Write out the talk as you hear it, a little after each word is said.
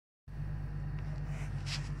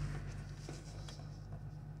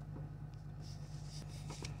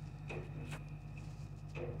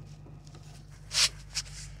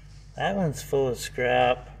That one's full of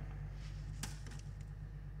scrap.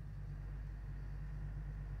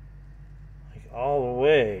 Like all the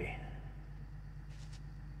way.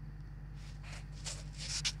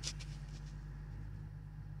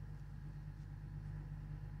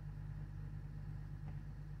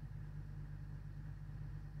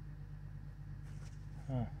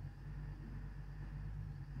 Huh.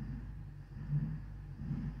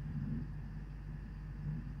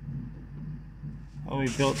 Oh, we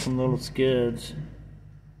built some little skids.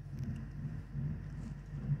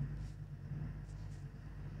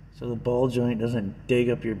 So the ball joint doesn't dig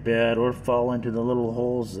up your bed or fall into the little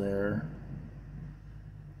holes there,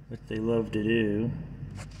 which they love to do.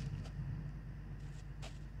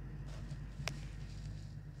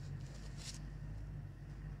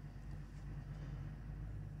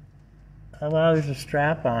 Oh wow, there's a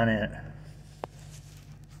strap on it.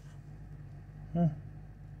 Huh.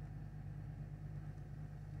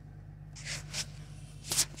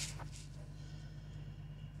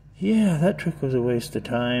 Yeah, that trick was a waste of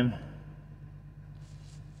time.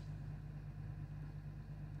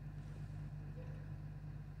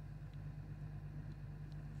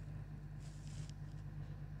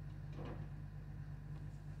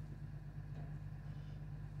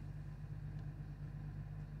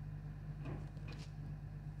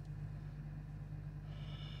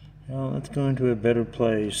 Well, let's go into a better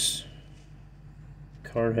place.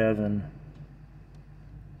 Car heaven.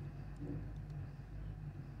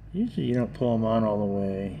 Usually you don't pull them on all the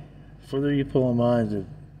way. The further you pull them on, the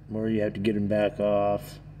more you have to get them back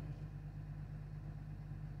off.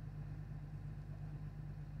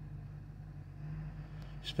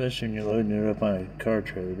 Especially when you're loading it up on a car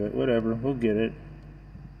trailer, but whatever, we'll get it.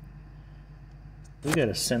 We got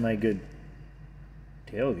a semi-good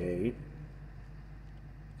tailgate.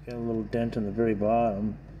 Got a little dent in the very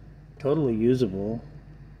bottom. Totally usable.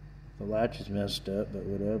 The latch is messed up, but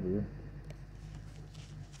whatever.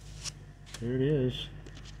 There it is.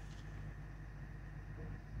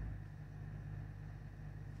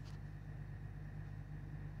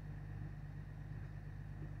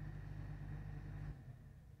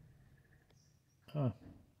 Huh.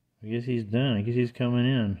 I guess he's done. I guess he's coming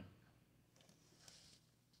in.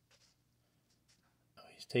 Oh,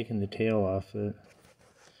 he's taking the tail off it.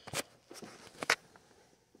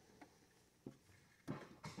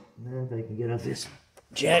 Now if I can get off this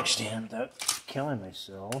jack stand without killing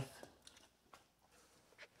myself.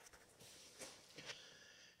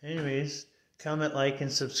 Anyways, comment, like,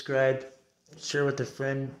 and subscribe. Share with a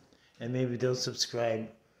friend, and maybe they'll subscribe.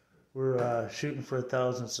 We're shooting for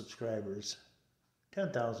 1,000 subscribers.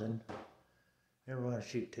 10,000. Never want to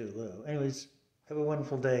shoot too low. Anyways, have a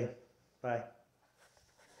wonderful day. Bye.